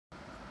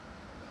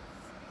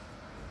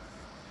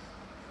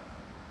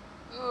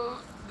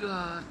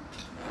God.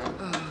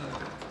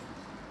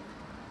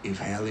 If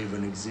hell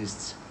even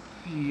exists,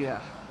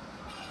 Yeah.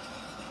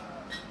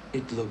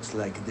 it looks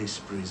like this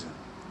prison.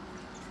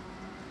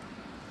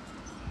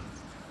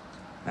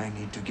 I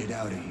need to get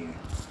out of here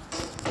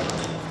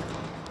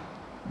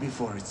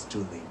before it's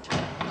too late.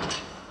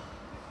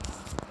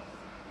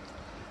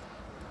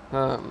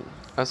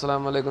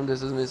 Assalamu alaikum,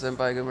 this is me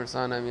Senpai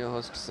Gamersan. I'm your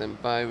host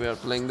Senpai. We are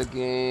playing the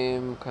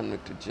game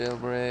Convicted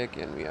Jailbreak,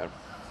 and we are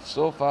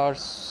so far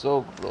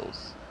so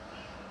close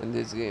in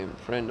this game.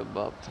 Friend of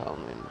Bob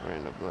Tallman,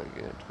 friend of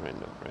Blackgate,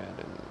 friend of Brad,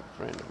 and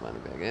friend of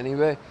Moneybag.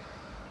 Anyway,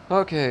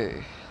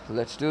 okay,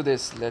 let's do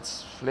this.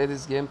 Let's play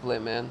this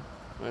gameplay, man.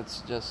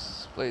 Let's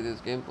just play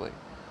this gameplay.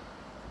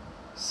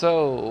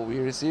 So we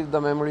received the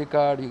memory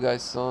card you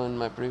guys saw in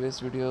my previous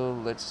video.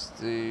 Let's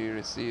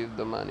receive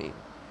the money.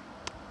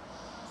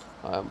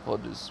 I'm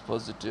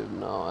positive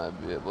now I'll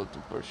be able to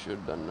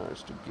persuade the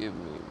nurse to give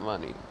me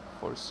money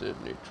for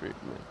Sydney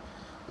treatment.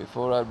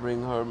 Before I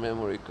bring her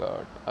memory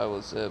card, I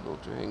was able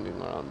to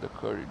hanging around the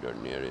corridor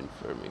near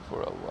infirmary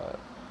for a while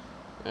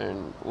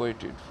and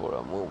waited for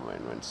a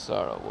moment when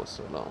Sarah was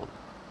alone.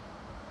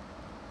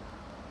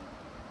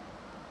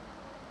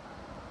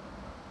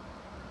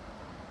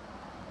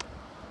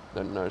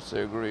 The nurse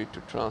agreed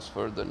to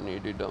transfer the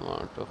needed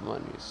amount of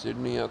money,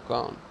 Sydney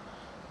account,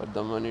 but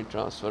the money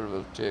transfer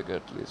will take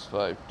at least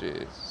 5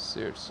 days,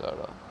 said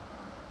Sarah.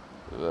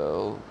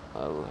 Well,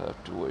 I will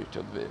have to wait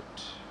a bit.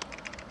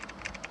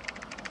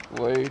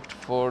 Wait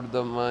for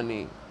the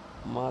money,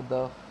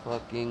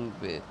 motherfucking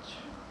bitch.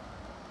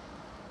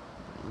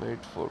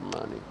 Wait for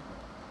money.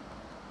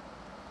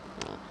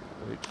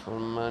 Okay, wait for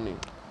money.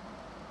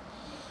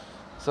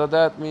 So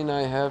that means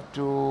I have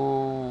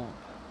to,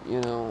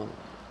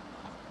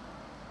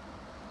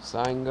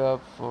 sign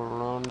up for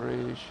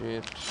laundry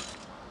shit.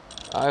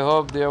 I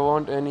hope there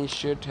won't any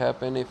shit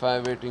happen if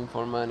I'm waiting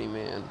for money,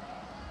 man.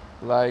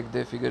 Like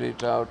they figure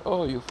it out.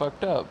 Oh, you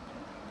fucked up.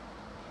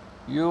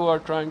 You are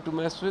trying to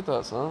mess with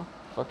us, huh?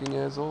 Fucking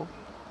asshole.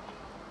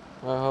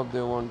 I hope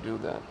they won't do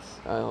that.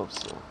 I hope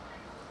so.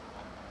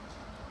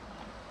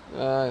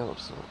 I hope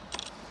so.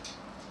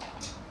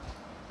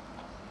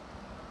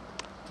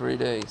 3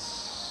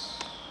 days.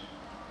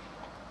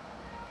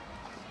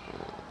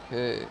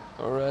 Okay,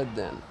 alright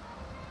then.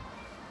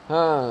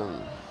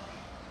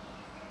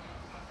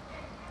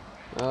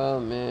 Oh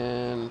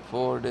man,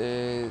 4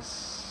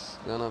 days.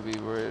 Gonna be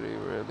really,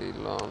 really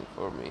long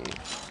for me.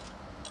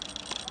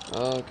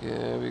 Okay,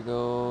 here we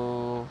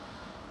go.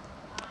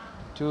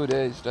 2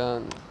 days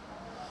done.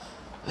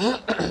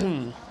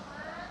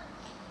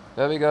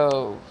 There we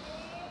go.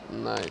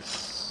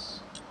 Nice.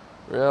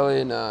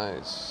 Really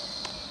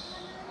nice.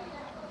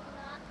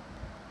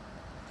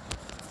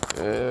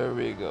 There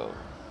we go.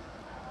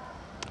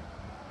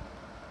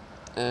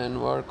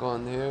 And work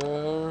on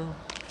here.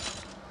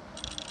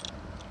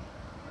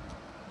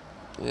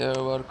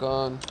 Here, work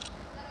on.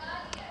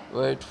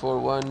 Wait for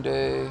 1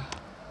 day.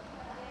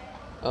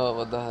 Oh,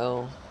 what the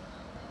hell?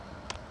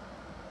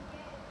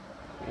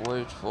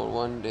 Wait for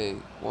 1 day.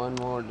 1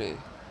 more day.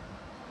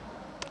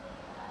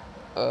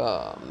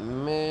 Oh,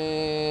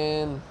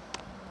 man.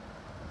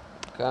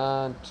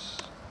 Can't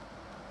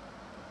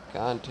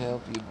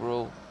help you,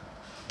 bro.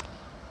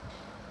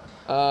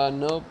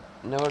 Nope.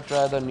 Never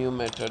try the new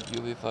method.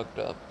 You be fucked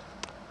up.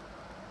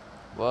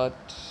 What?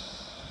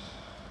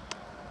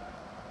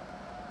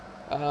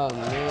 Oh,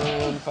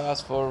 man.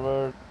 Fast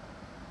forward.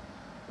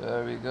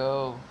 There we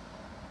go.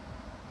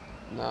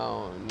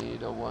 Now I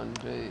need a 1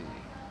 day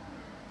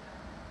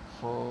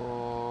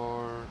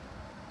for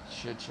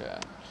chit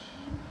chat.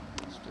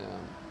 It's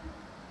done.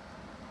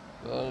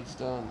 Well, it's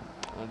done.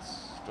 Let's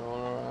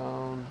store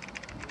around.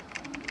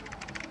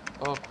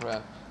 Oh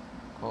crap.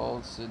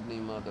 Call Sydney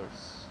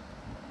mothers.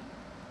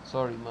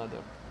 Sorry,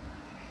 mother.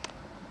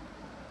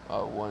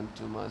 I went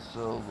to my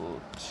cell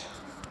vote.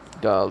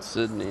 Dial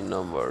Sydney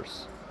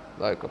numbers.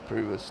 Like a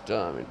previous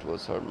time, it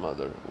was her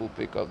mother who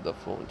picked up the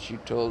phone. She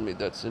told me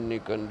that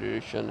Sydney's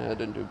condition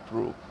hadn't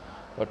improved,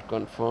 but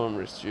confirmed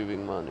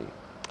receiving money.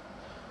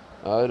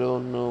 I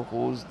don't know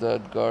who's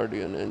that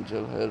guardian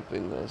angel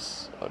helping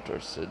us,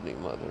 uttered Sydney's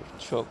mother,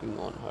 choking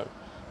on her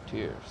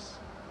tears.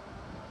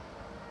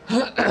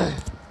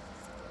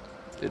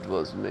 It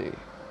was me.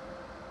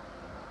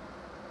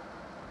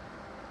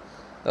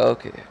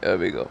 Okay, here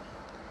we go.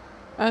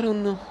 I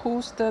don't know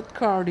who's that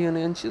guardian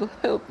angel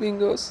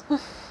helping us.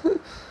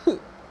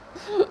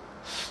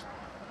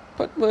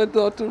 But my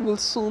daughter will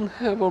soon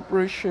have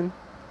operation.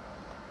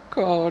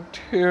 God,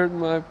 hear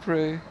my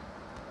prayer.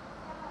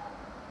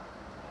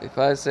 If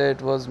I say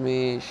it was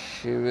me,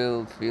 she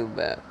will feel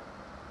bad.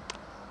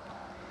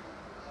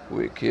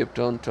 We kept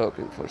on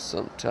talking for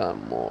some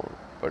time more,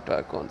 but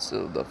I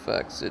concealed the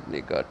fact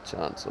Sydney got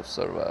chance of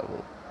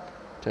survival.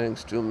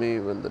 Thanks to me,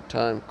 when the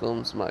time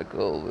comes, my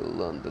girl will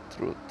learn the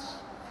truth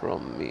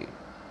from me.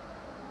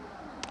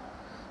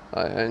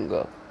 I hang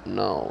up.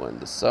 Now, when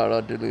the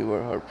Sarah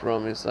deliver her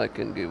promise, I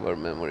can give her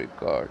memory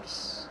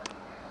cards.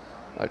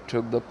 I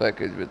took the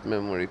package with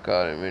memory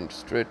card and went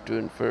straight to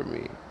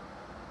infirmary.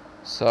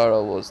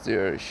 Sarah was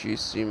there. She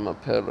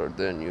seemed paler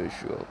than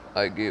usual.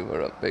 I gave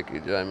her a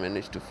package. I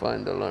managed to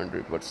find the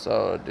laundry, but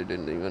Sarah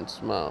didn't even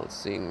smile,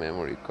 seeing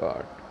memory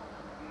card.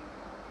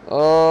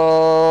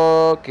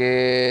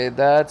 Okay,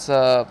 that's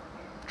a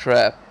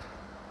trap.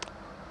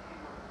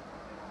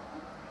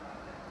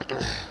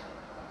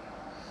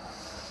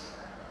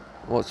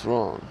 What's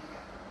wrong?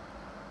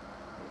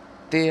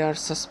 They are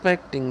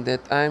suspecting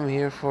that I'm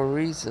here for a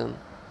reason,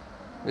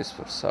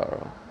 whispered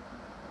Sarah.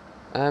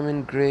 I'm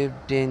in grave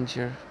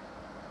danger.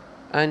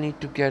 I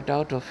need to get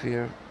out of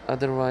here,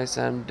 otherwise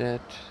I'm dead.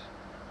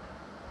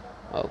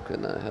 How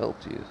can I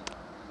help you?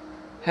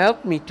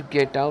 Help me to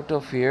get out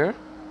of here,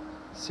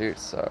 said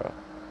Sarah.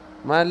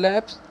 My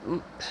life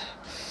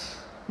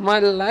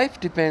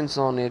depends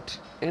on it,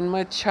 and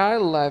my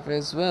child life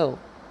as well.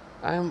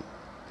 I'm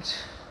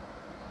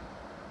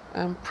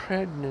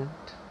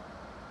pregnant,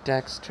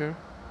 Dexter.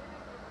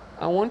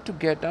 I want to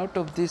get out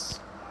of this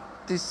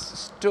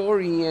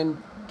story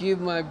and give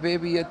my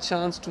baby a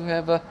chance to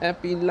have a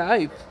happy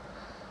life.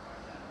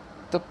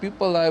 The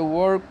people I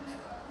work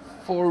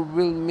for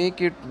will make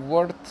it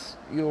worth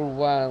your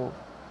while.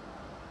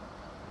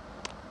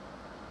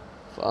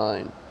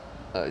 Fine,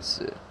 I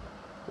said.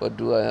 What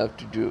do I have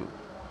to do?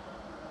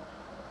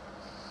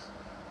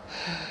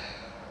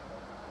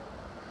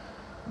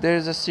 There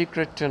is a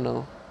secret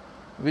tunnel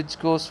which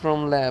goes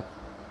from lab,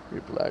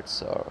 replied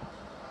Sarah.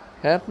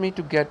 Help me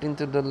to get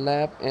into the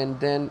lab and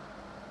then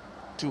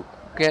to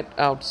get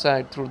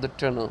outside through the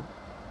tunnel.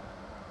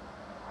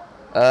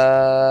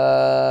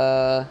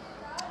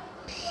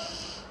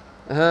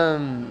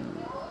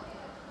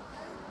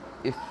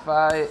 If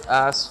I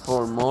ask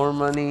for more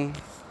money,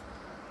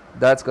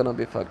 that's gonna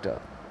be fucked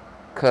up.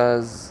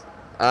 Cause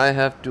I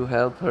have to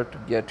help her to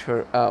get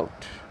her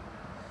out.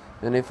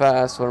 And if I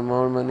ask for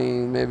more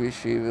money, maybe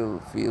she will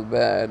feel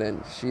bad,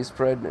 and she's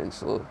pregnant,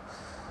 so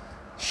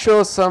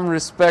show some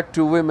respect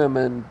to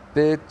women,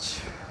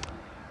 bitch.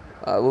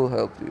 I will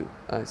help you,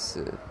 I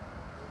said.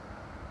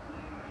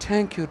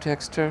 Thank you,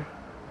 Dexter.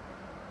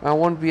 I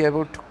won't be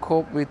able to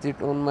cope with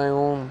it on my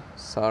own,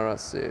 Sarah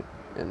said,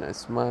 and I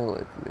smiled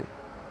at me.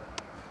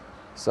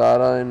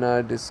 Sarah and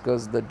I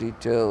discussed the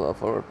detail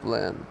of our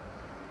plan.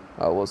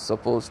 I was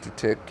supposed to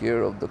take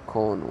care of the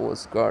cone who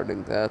was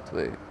guarding that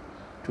way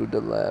to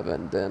the lab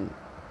and then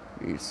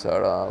meet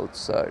Sarah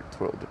outside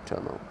through the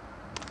tunnel.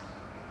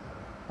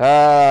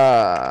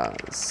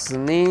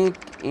 Sneak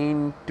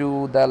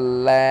into the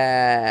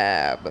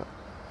lab.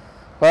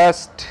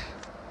 First,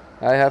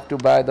 I have to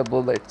buy the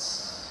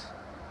bullets.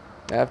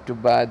 I have to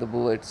buy the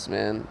bullets,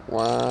 man.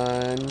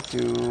 1,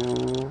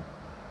 2,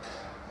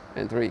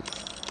 and 3.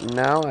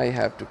 Now I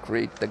have to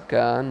create the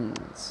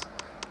guns.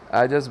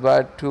 I just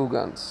bought 2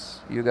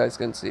 guns. You guys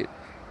can see it.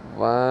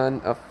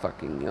 One, a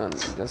fucking gun.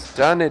 Just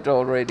done it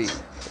already.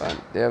 One.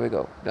 There we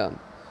go. Done.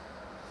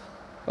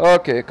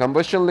 Okay,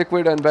 combustion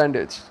liquid and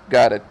bandage.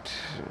 Got it.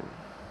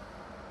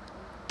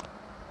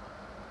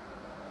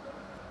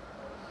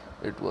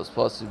 It was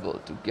possible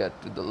to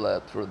get to the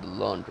lab through the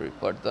laundry,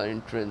 but the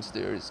entrance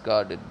there is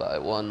guarded by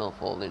one of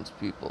Holland's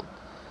people.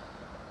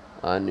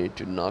 I need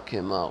to knock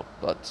him out,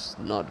 but it's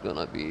not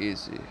gonna be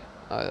easy.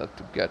 I have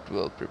to get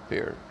well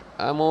prepared.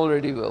 I'm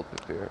already well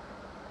prepared.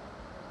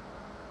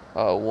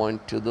 I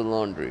went to the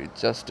laundry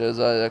just as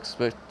I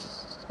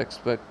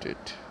expected.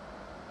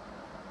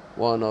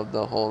 One of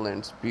the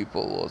Holland's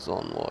people was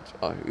on watch.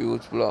 A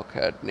huge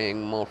blockhead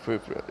named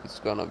Morpheus. It's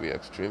gonna be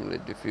extremely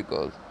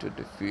difficult to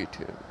defeat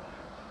him.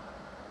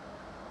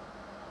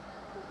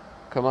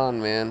 Come on,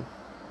 man.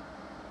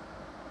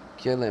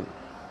 Kill him.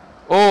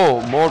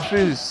 Oh,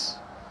 Morpheus!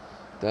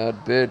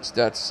 That bitch,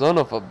 that son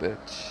of a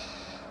bitch.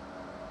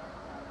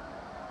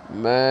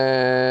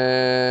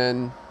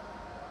 Man.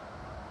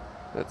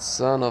 That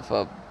son of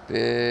a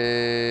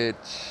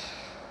bitch.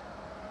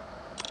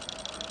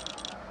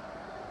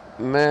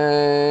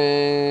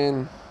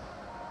 Man.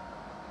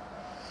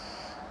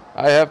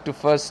 I have to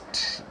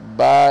first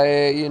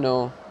buy,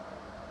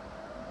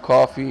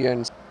 coffee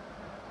and...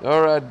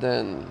 Alright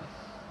then.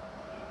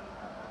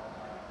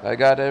 I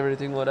got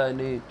everything what I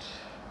need.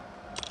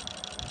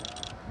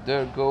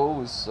 There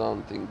goes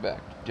something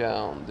back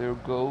down. There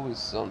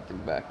goes something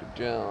back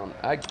down.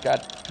 I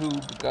got the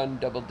tube gun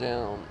double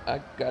down.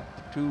 I got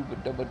the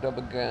tube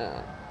double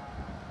gun.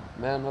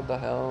 Man, what the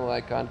hell?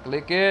 I can't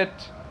click it.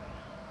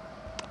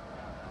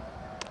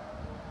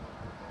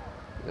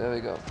 There we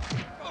go.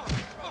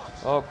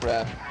 Oh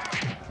crap.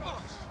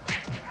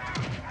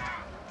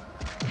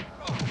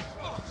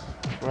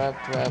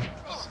 Crap.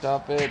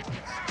 Stop it.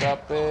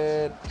 Stop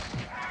it.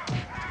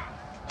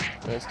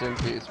 Rest in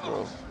peace,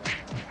 bro.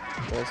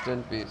 Rest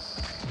in peace.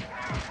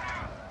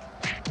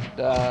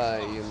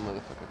 Die, you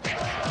motherfucker.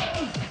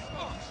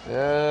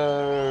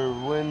 There,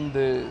 win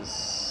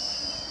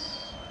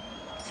this.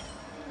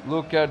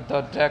 Look at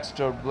the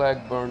Dexter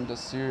Blackburn, the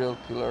serial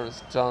killer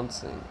is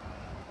dancing.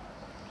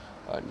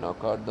 I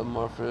knock out the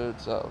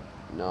Morpheus out.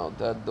 Now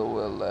that the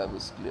well lab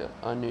is clear,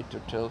 I need to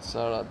tell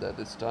Sarah that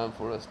it's time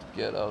for us to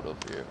get out of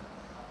here.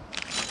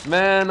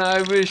 Man,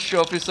 I wish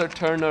Officer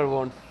Turner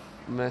won't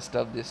messed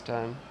up this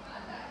time.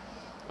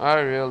 I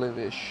really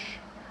wish.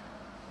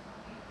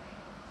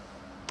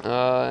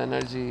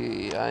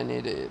 Energy. I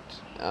need it.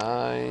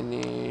 I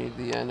need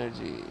the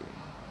energy.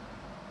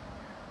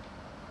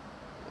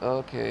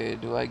 Okay,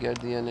 do I get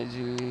the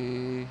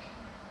energy?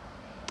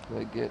 Do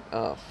I get...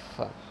 Oh,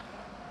 fuck.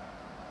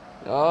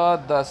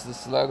 Oh, thus the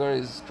slugger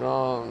is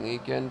strong. He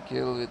can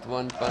kill with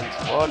one punch.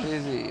 What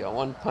is he? A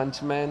one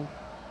punch man?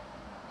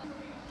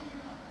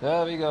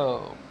 There we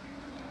go.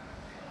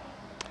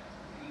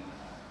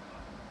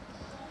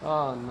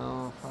 Oh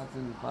no,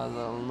 fucking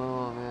puzzle.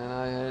 No, man,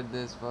 I hate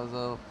this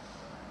puzzle.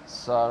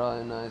 Sarah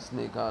and I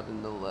sneak out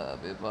in the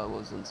lab. If I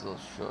wasn't so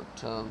short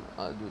term,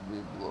 I would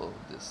be blow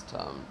this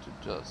time to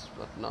dust.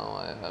 But now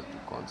I have to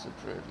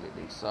concentrate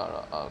leading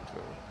Sarah out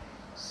here,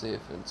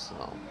 safe and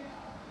sound.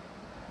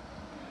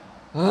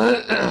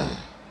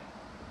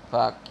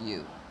 Fuck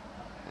you.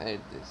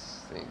 Hate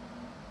this thing.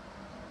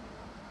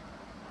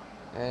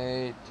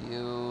 Hate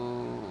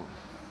you,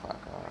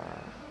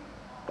 fucker.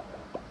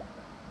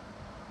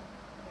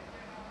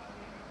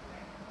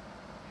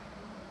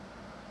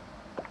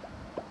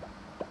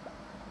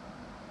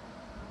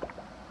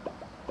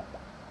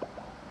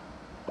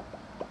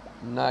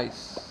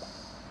 Nice.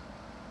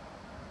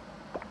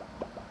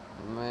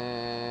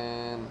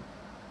 Man.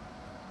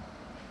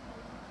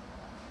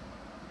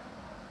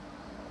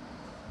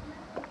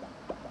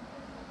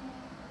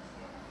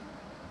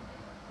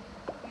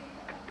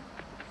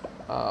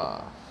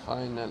 Ah,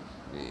 finally.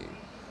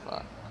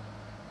 Fuck.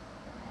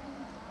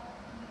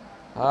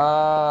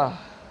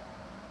 Ah.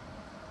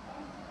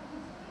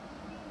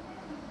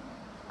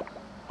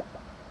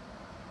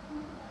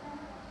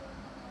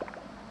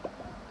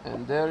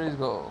 And there you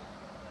go.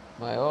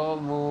 My all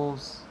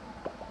moves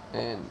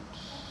and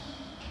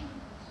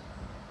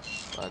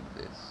fuck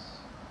this.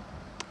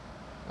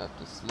 Have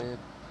to sleep.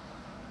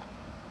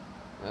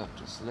 Have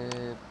to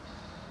sleep.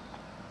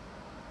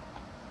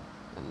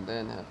 And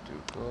then have to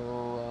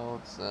go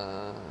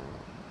outside.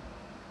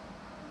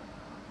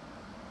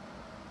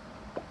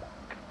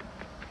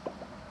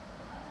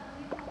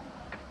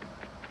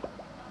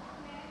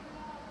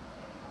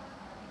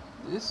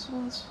 This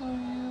one's for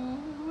you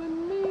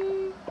and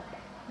me,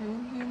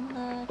 in the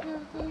night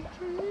of the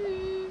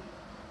tree,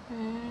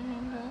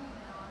 and the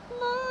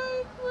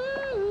light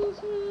will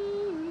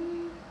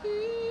soon be.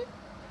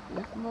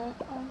 If my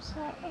arms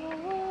are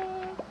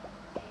around,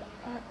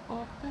 I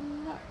open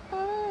my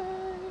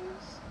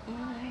eyes,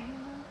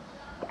 and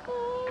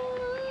all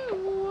I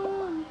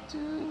want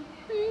to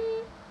be,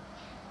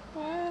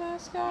 when a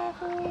sky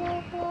full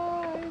of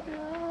light,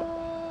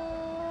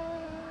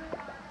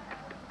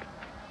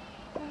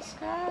 a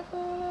sky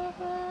full of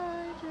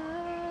light,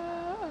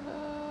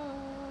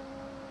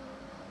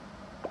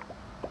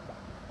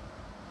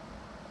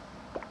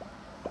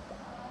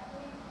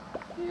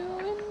 you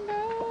and I,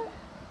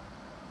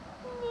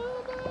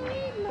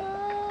 nobody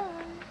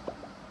lies,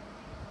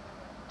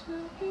 to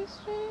be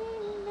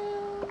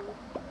streaming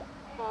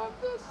of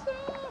the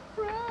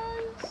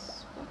surprise,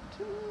 but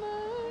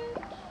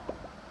tonight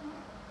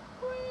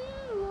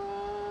we're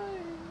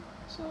right,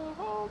 so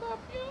hold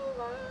up your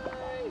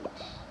light,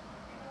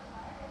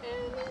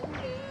 in the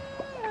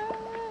air,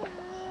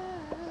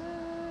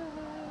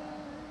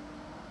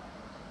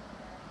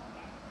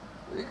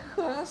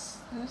 because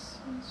this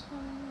is for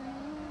you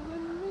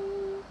and me,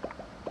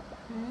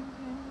 and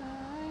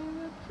behind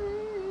the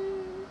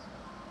trees,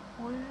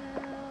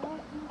 where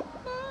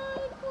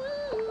night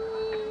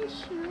we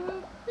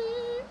should be.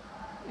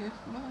 If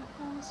my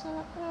arms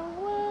are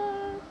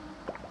around,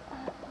 I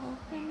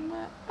open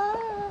my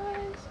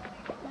eyes,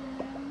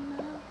 and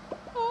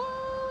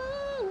all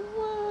I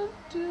want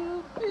to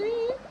be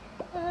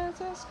is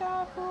a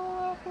sky full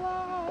of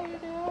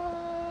light,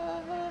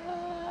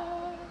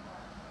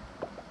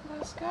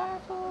 the sky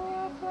full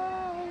of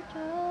light.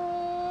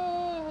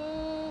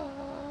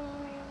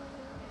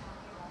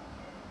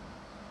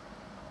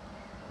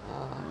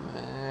 Oh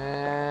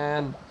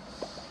man.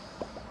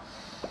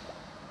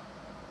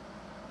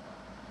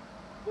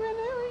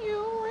 Whenever you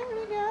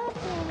really got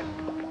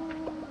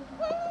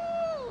woo,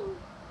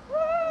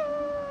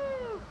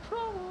 woo,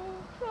 trouble,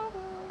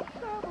 trouble,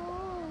 trouble.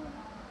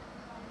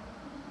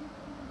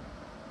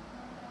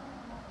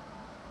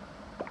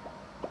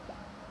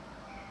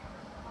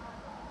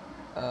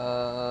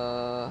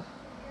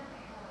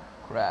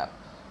 Crap.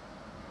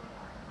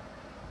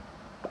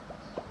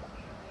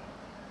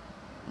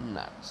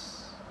 Nuts.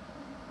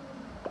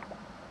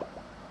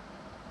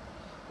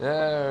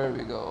 There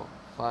we go.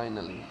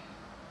 Finally.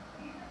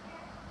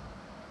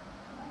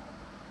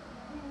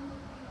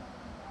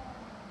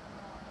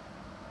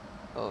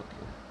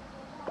 Okay.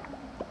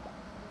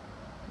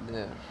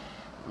 There.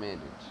 Made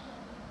it.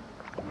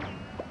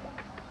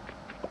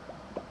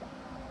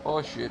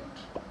 Oh shit.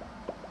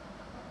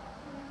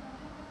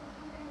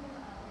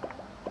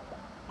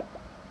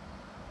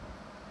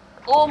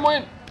 Oh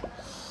my.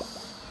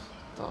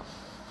 The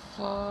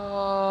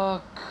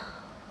fuck.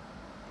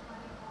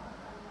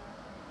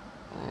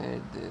 I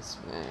hate this,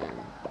 man.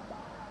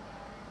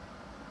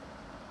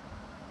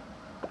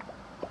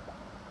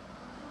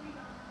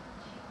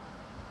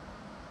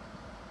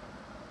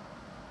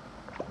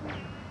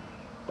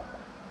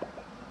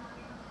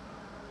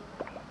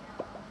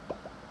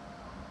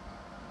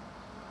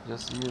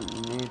 Just you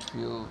need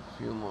few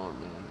more,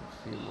 man.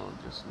 Few more,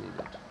 just need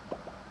it.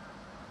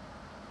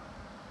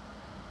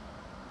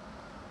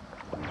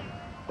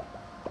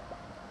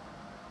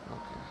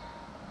 Okay.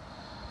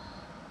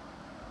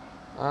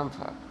 I'm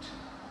fucked.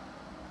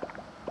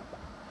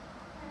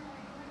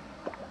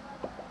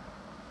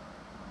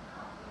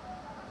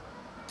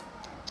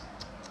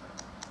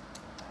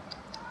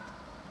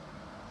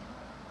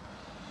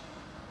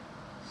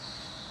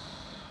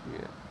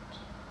 Shit.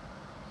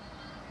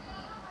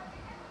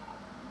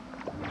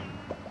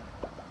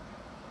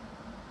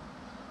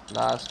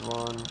 Last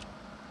one.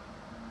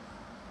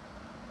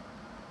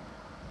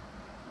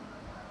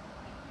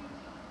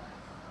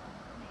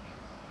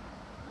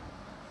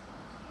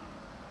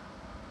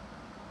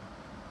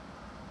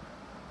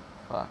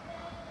 Fuck.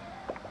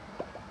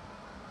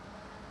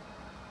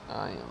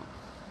 I am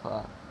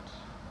fucked.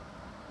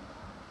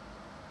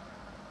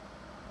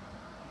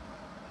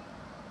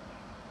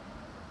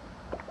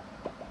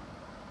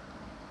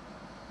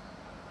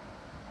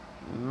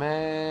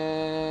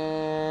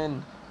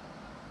 Man.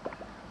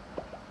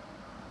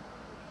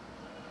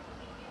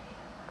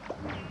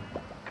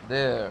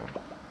 There.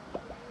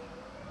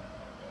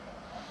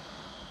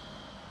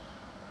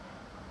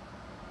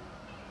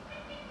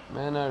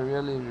 Man, I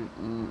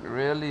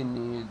really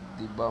need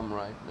the bum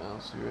right now,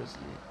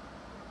 seriously.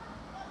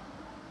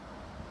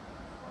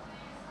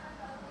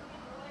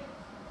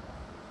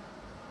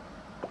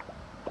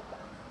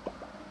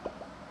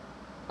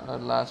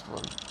 Last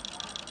one.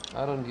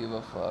 I don't give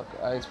a fuck.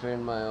 I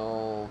spent my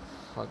whole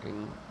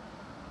fucking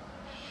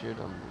shit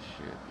on this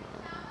shit,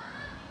 man.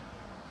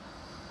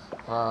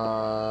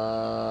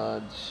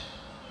 Fudge.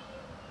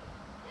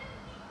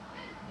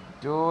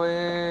 Do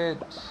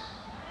it.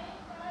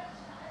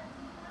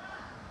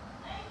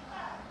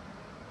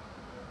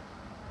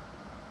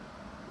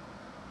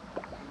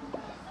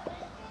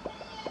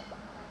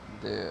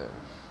 There.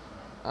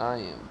 I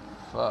am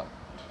fucked.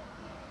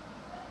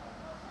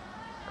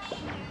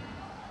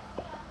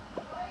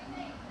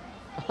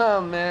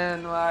 Oh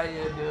man, why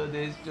you do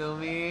this to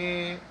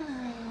me?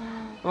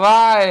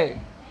 Why?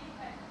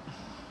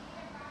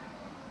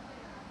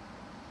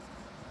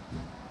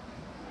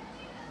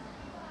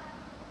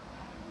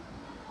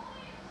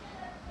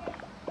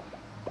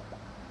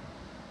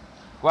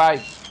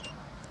 Why?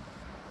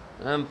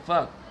 I'm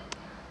fucked.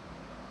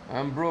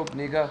 I'm broke,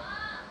 nigga.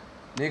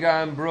 Nigga,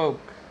 I'm broke.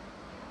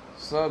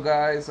 So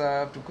guys, I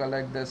have to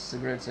collect the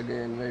cigarettes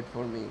again. Wait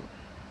for me.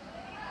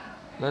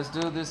 Let's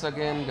do this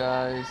again,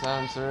 guys.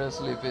 I'm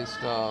seriously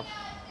pissed off.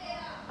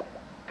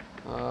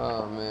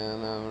 Oh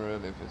man, I'm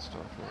really pissed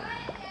off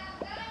now.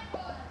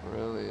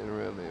 Really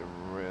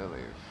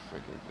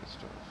freaking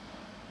pissed off.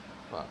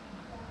 Fuck.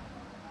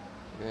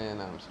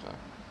 Again, I'm stuck.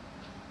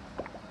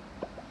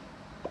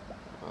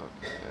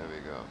 Okay, there we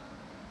go.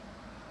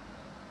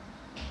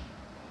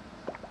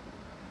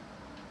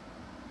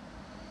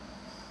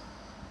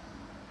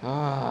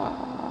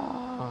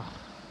 Ah.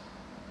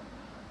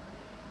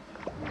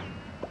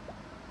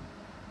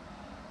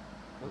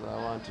 Because I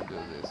want to do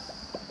this.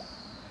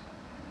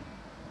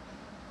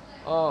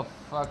 Oh,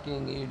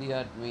 fucking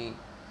idiot me.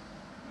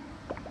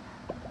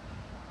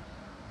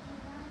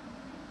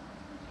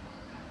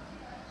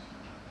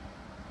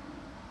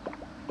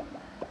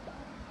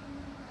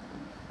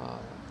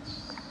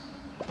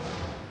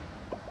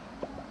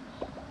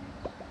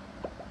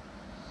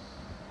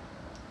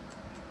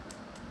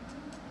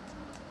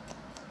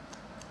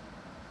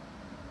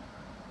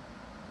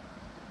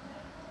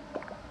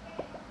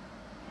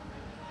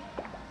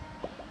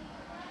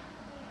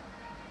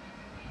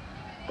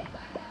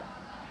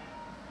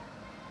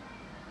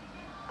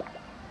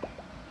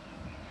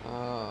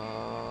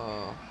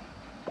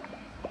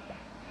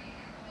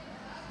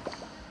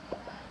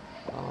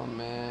 Oh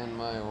man,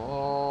 my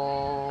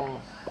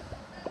whole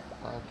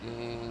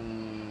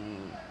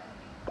fucking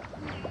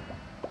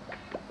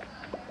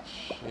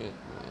shit,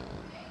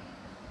 man.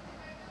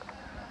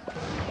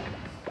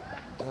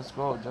 Just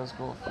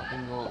go,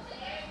 fucking go.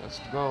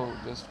 Just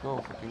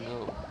go, fucking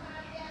go.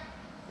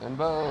 And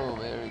boom,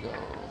 there we go.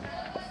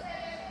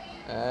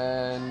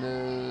 And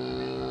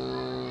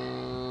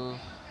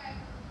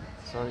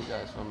sorry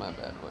guys for my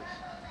bad voice.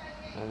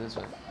 And this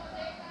way.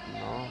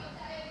 No.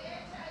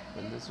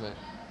 And this way.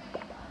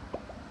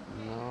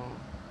 No.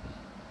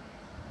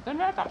 Then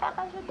where the fuck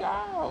I should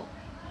go?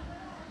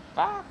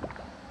 Fuck.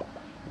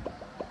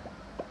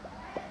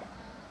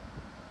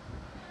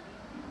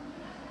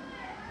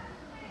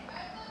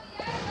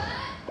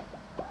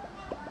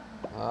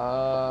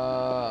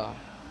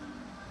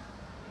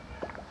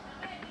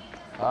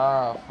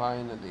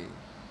 Finally.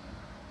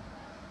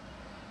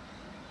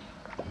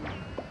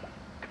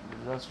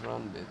 Just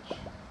run, bitch.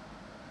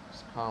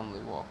 Just calmly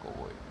walk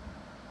away.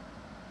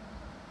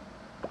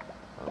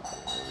 Okay,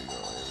 here we go.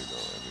 Here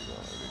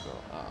we go.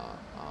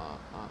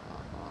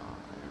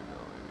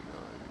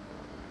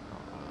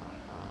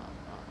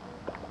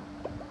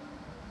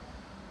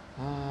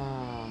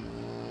 Ah,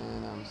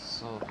 man, I'm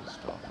so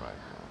pissed off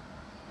right now.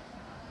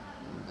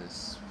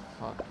 This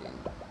fucking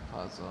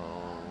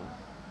puzzle.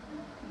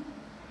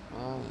 I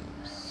am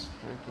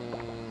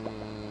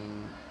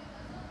freaking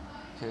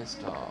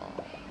pissed off.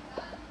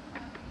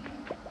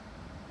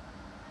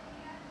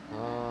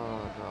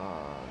 Oh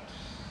god.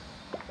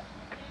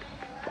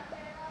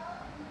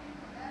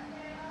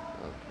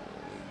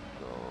 Okay,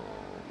 go.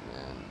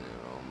 Man,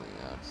 they're only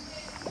at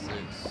 6.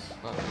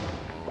 Fucking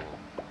move.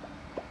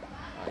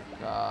 My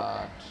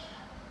god.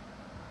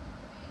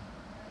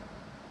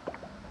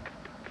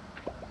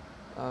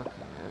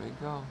 Okay, here we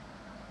go.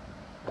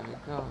 Here we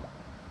go.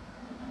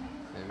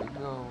 Here we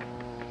go.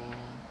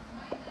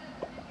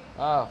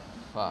 Ah,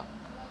 fuck.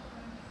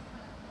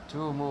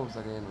 2 moves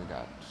again we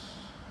got.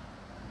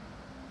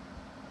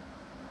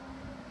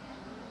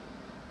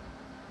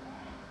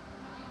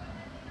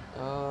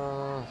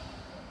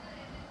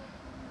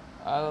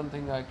 I don't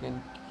think I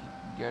can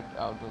get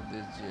out of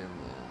this jail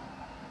now.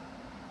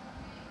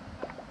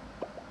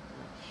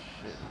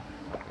 Shit,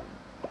 fucking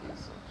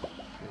piece of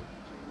shit.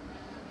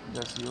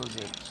 Just use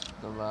it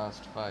the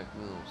last 5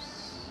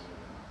 moves.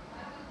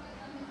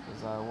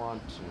 Because I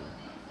want to.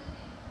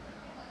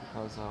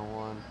 Because I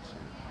want to.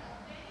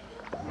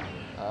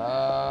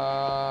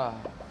 Ah,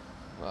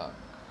 fuck.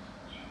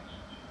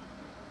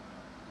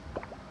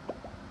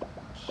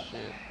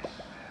 Shit.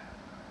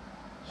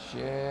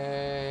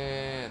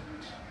 Shit.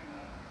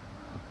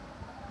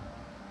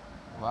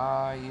 Why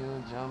are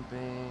you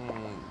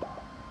jumping?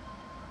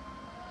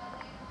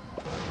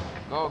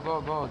 Go, go,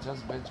 go.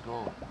 Just bitch,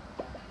 go.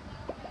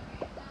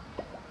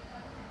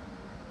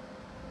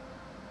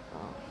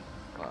 Oh,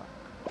 fuck.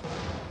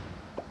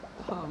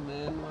 Oh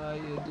man, why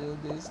you do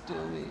this to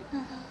me?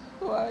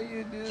 Why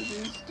you do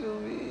this to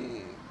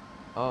me?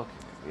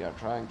 Okay, we are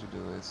trying to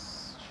do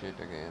this shit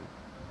again.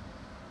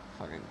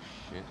 Fucking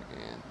shit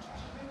again.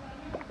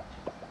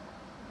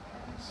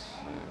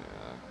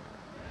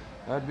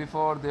 But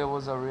before there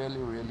was a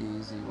really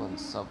easy one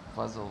sub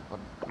puzzle, but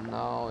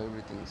now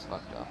everything's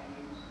fucked up.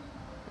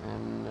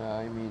 And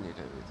I mean it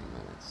everything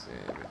when I say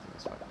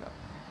everything's fucked up.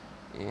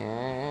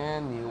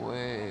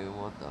 Anyway,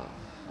 what the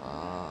fuck?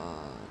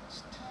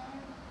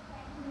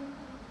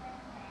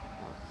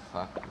 Oh,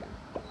 fuck you.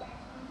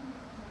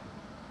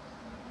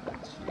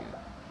 That's you.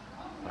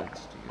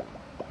 That's you.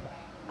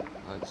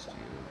 That's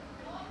you.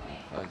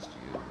 Fuzzed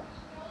you.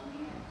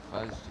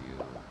 Fuzzed you.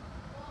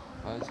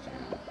 Fuzzed you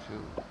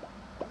too.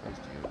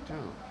 Fuzzed you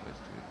too.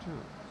 Fuzzed you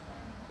too.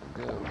 And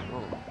there we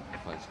go.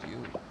 Fuzzed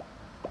you.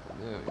 And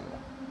there we go.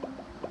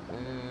 And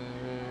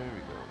there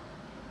we go.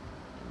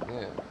 And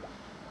there.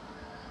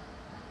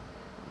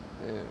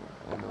 And there.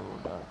 I know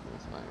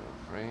darkness, my old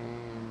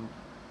friend.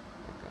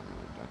 I come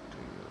to talk to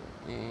you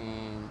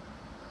again.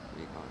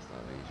 Because the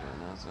vision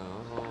is so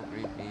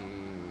creepy.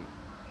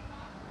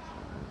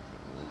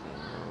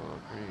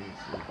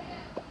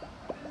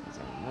 As I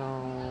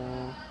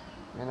know,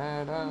 and I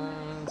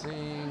don't see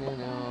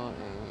anything.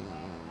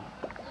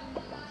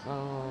 So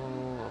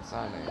of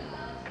silence.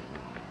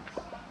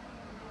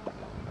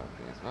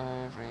 Darkness,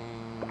 my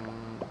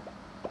friend.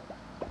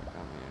 I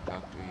come here to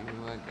talk to you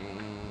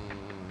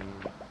again.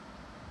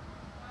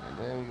 And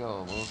there we go,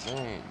 we'll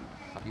sing.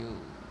 Fuck you.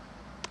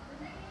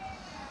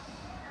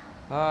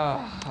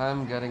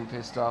 I'm getting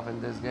pissed off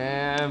in this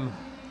game.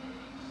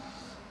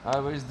 I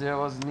wish there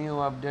was new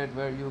update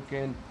where you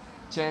can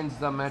change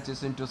the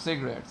matches into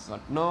cigarettes.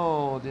 But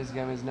no, this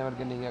game is never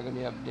getting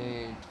any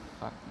update.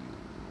 Fuck you.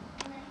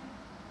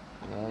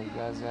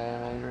 This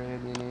game I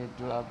really need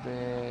to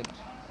update.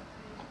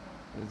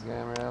 This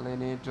game really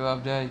need to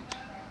update.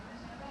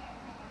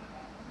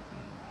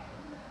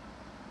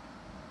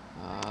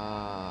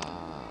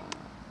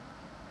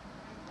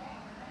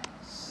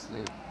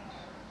 Sleep.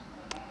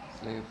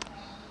 Sleep.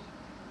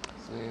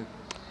 Sleep.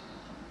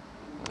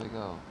 There we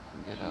go.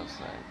 Get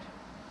outside.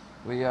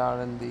 We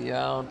are in the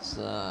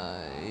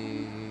outside.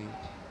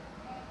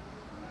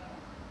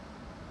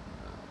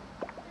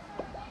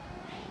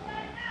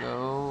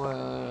 Go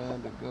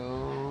and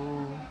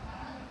go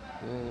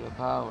to the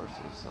power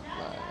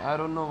supply. I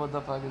don't know what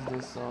the fuck is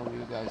this song.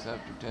 You guys have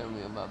to tell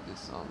me about this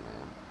song,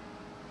 man.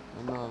 I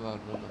don't know about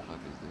what the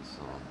fuck is this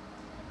song.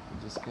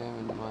 It just came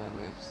into my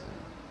lips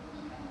and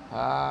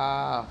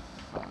fuck.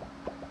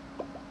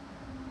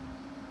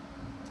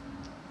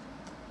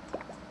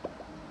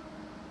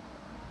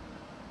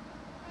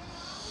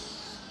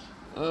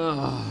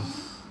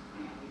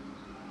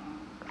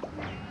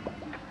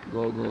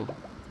 Go.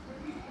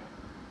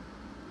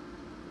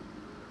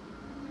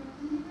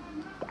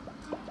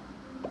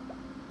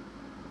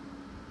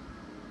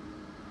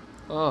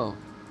 Oh.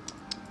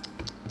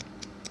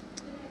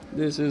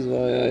 This is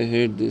why I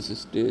hate this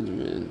stage,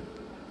 man.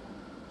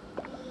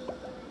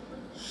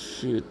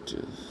 Shit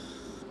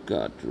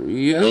got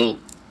real.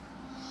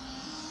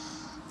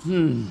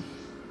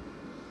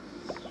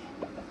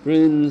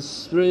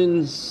 Prince,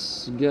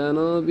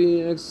 gonna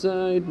be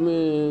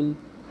excitement.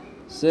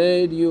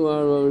 Said you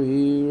are our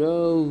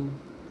hero.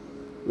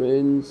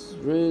 Prince.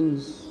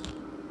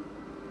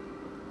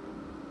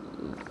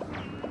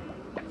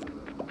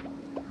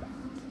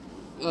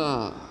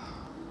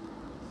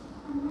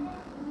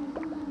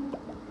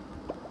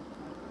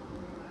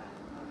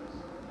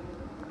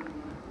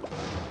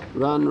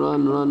 Run,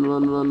 run, run,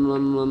 run, run,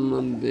 run, run,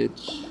 run,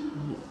 bitch.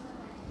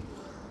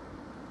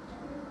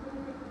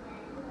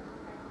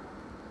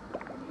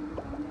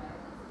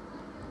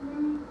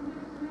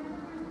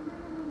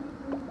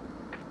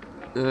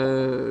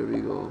 There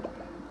we go.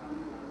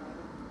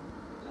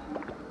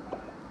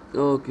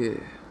 Okay.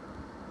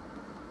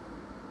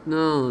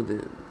 Now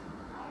then.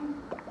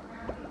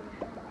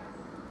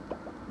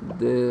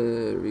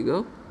 There we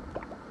go.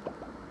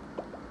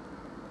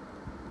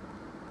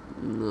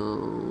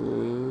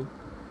 No.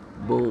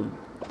 Boom.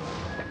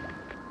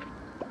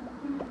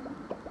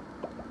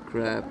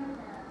 Crap.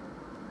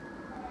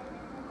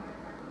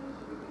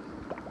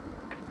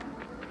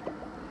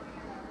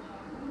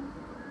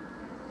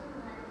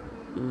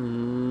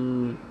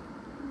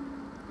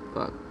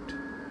 Fucked.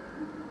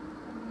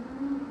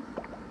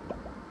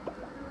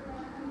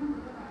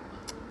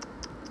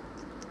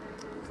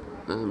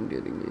 I'm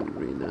getting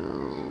angry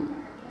now.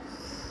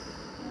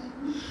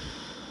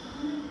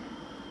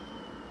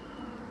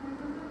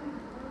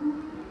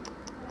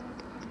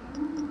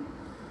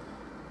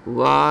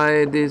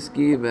 Why this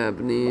keep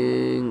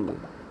happening?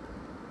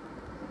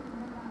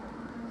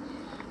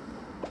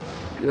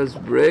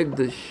 Just break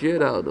the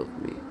shit out of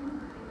me.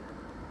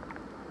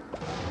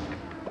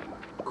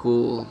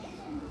 Cool.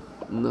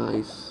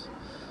 Nice.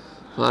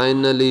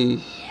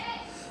 Finally.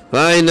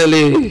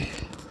 Finally.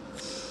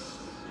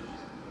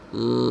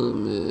 Oh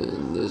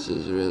man, this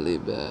is really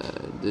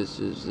bad. This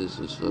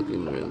is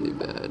fucking really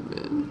bad,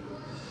 man.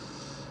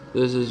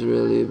 This is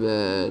really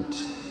bad.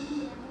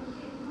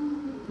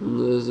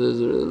 This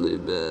is really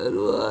bad.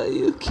 Why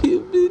you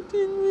keep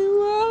beating me?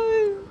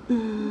 Why?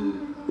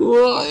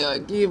 Why I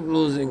keep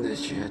losing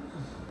this shit?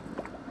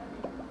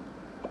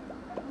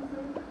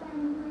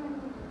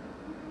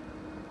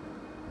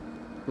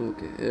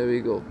 Okay, here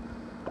we go.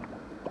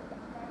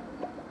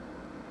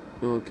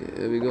 Okay,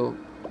 here we go.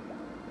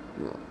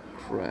 Oh,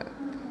 crap.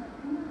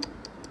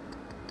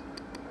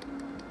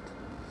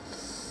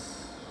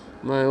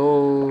 My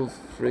whole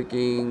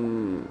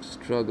freaking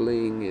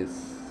struggling is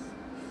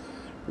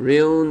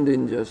ruined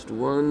in just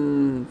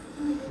one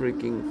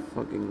freaking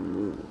fucking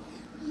move.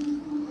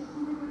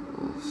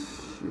 Oh,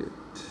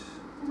 shit.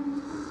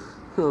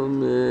 Oh,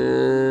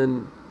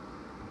 man.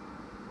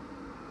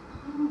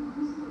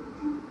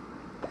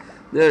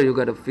 There, you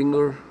got a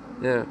finger.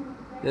 There,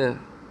 there.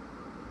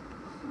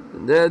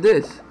 And there,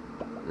 this.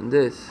 And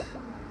this.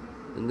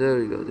 And there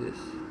you go, this.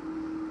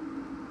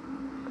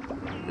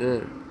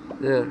 There,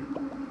 there,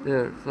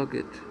 there. Fuck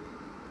it.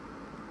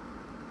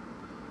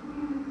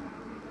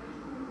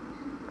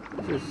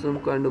 This is some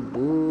kind of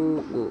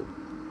boo. Oh.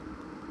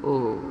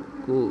 Oh,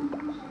 cool.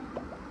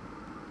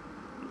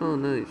 Oh,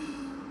 nice.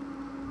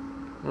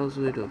 How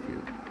sweet of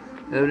you.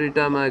 Every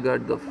time I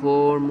got the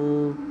 4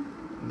 move,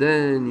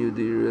 then you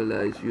did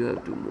realize you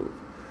have to move.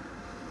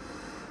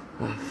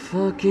 A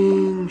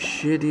fucking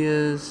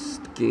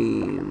shittiest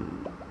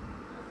game.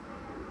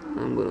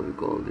 I'm gonna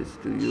call this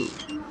to you.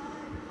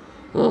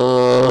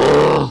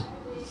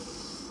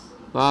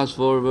 Fast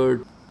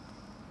forward.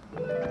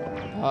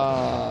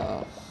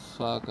 Ah,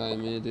 fuck, I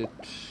made it.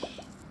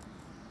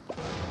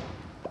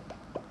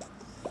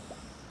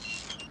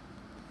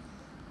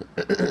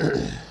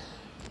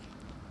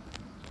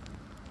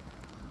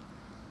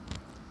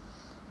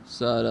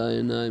 Sarah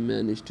and I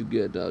managed to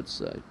get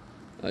outside.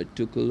 I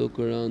took a look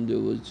around. There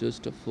was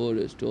just a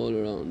forest all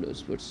around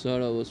us, but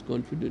Sarah was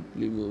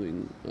confidently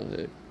moving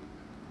ahead.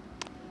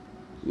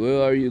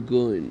 Where are you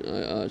going?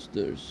 I asked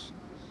her.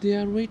 They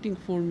are waiting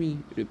for me,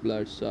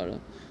 replied Sarah.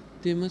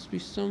 They must be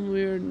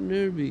somewhere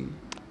nearby.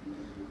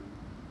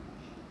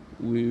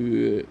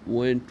 We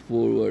went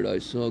forward. I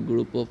saw a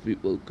group of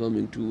people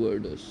coming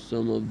toward us.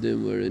 Some of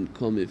them were in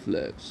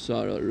camouflage.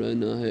 Sarah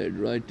ran ahead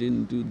right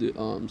into the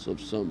arms of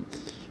some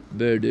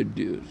bearded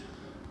dude.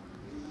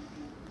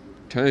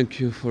 Thank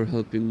you for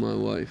helping my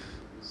wife,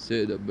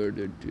 said a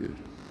bearded dude.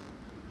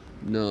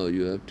 Now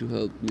you have to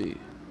help me.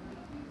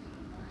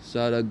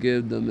 Sarah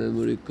gave the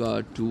memory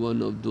card to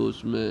one of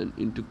those men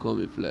into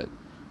camouflage.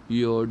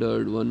 He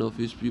ordered one of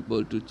his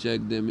people to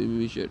check them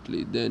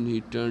immediately. Then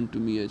he turned to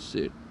me and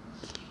said,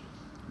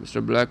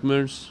 Mr.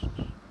 Blackburn,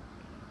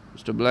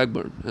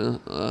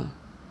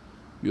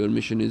 your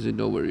mission isn't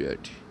over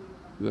yet.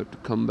 You have to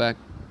come back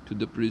to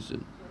the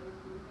prison.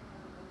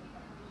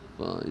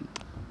 Fine.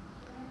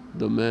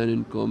 The man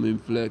in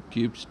camouflage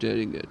keeps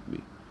staring at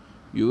me.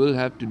 You will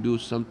have to do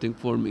something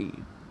for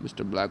me,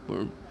 Mr.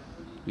 Blackburn,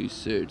 he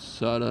said.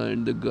 Sarah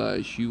and the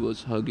guy she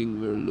was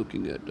hugging were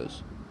looking at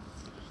us.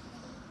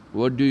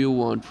 What do you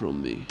want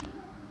from me?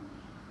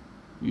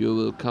 You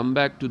will come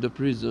back to the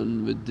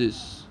prison with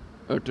this,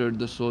 uttered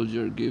the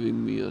soldier,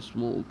 giving me a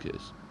small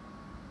kiss.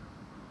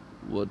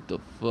 What the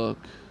fuck?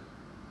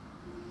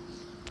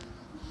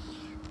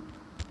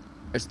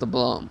 It's the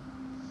bomb.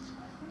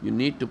 You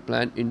need to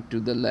plant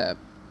into the lab,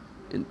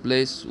 in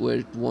place where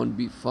it won't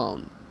be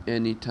found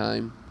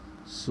anytime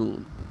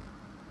soon.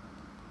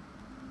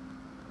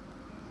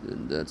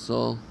 And that's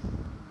all.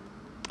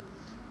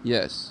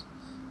 Yes,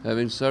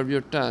 having served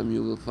your time,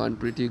 you will find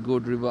pretty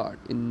good reward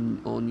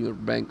on your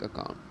bank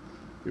account.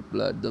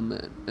 replied the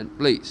man. And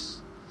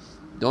please,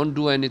 don't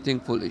do anything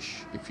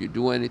foolish. If you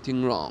do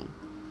anything wrong,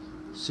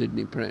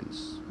 Sydney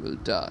Prince will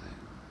die.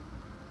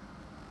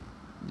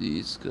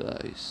 These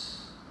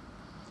guys,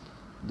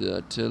 they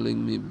are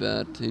telling me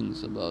bad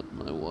things about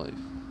my wife.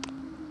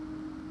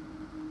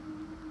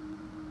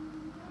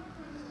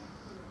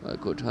 I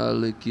could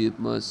hardly keep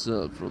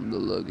myself from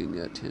looking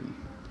at him.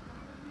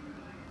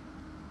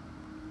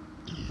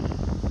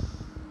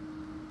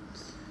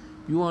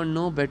 You are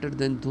no better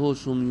than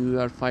those whom you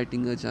are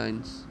fighting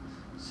against,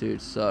 said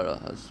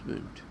Sarah's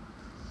husband.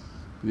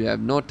 We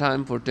have no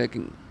time for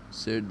talking,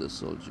 said the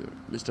soldier.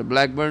 Mr.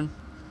 Blackburn,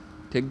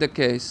 take the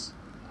case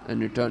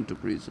and return to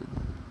prison.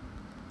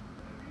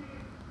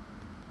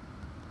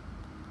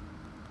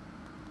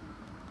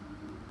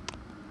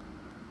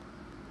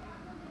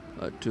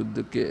 I took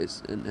the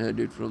case and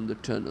headed from the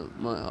tunnel.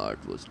 My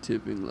heart was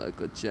tipping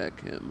like a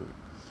jackhammer.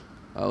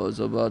 I was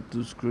about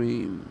to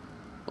scream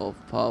of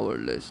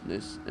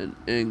powerlessness and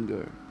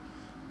anger.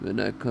 When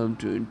I come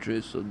to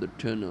entrance of the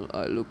tunnel,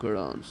 I look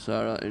around.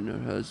 Sarah and her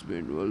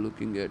husband were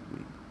looking at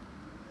me.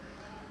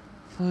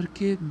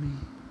 Forgive me,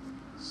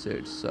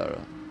 said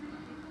Sarah.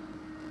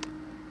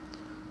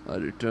 I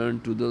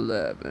returned to the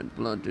lab and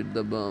planted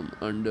the bomb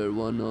under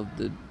one of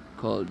the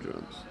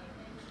cauldrons.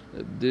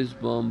 If this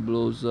bomb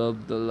blows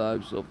up, the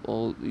lives of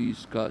all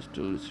East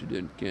Castle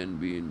residents can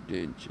be in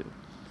danger.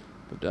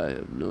 But I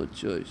have no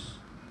choice.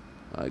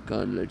 I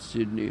can't let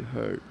Sydney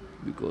hurt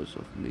because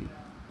of me.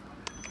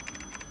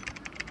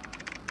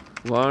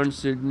 Warn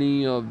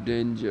Sydney of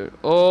danger.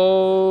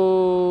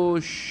 Oh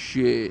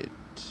shit.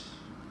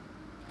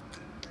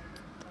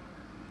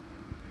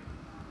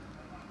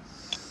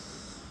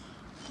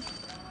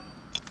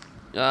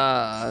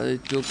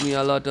 It took me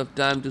a lot of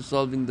time to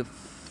solving the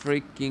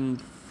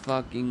freaking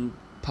fucking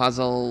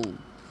puzzle.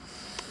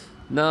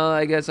 Now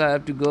I guess I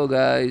have to go,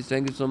 guys.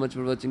 Thank you so much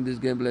for watching this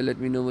gameplay. Let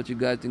me know what you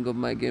guys think of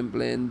my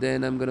gameplay, and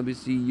then I'm gonna be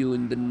see you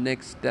in the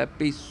next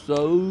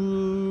episode,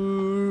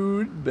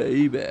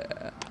 baby.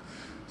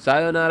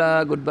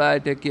 Sayonara, goodbye,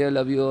 take care,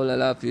 love you all, I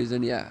love you,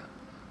 and yeah,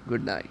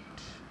 good night.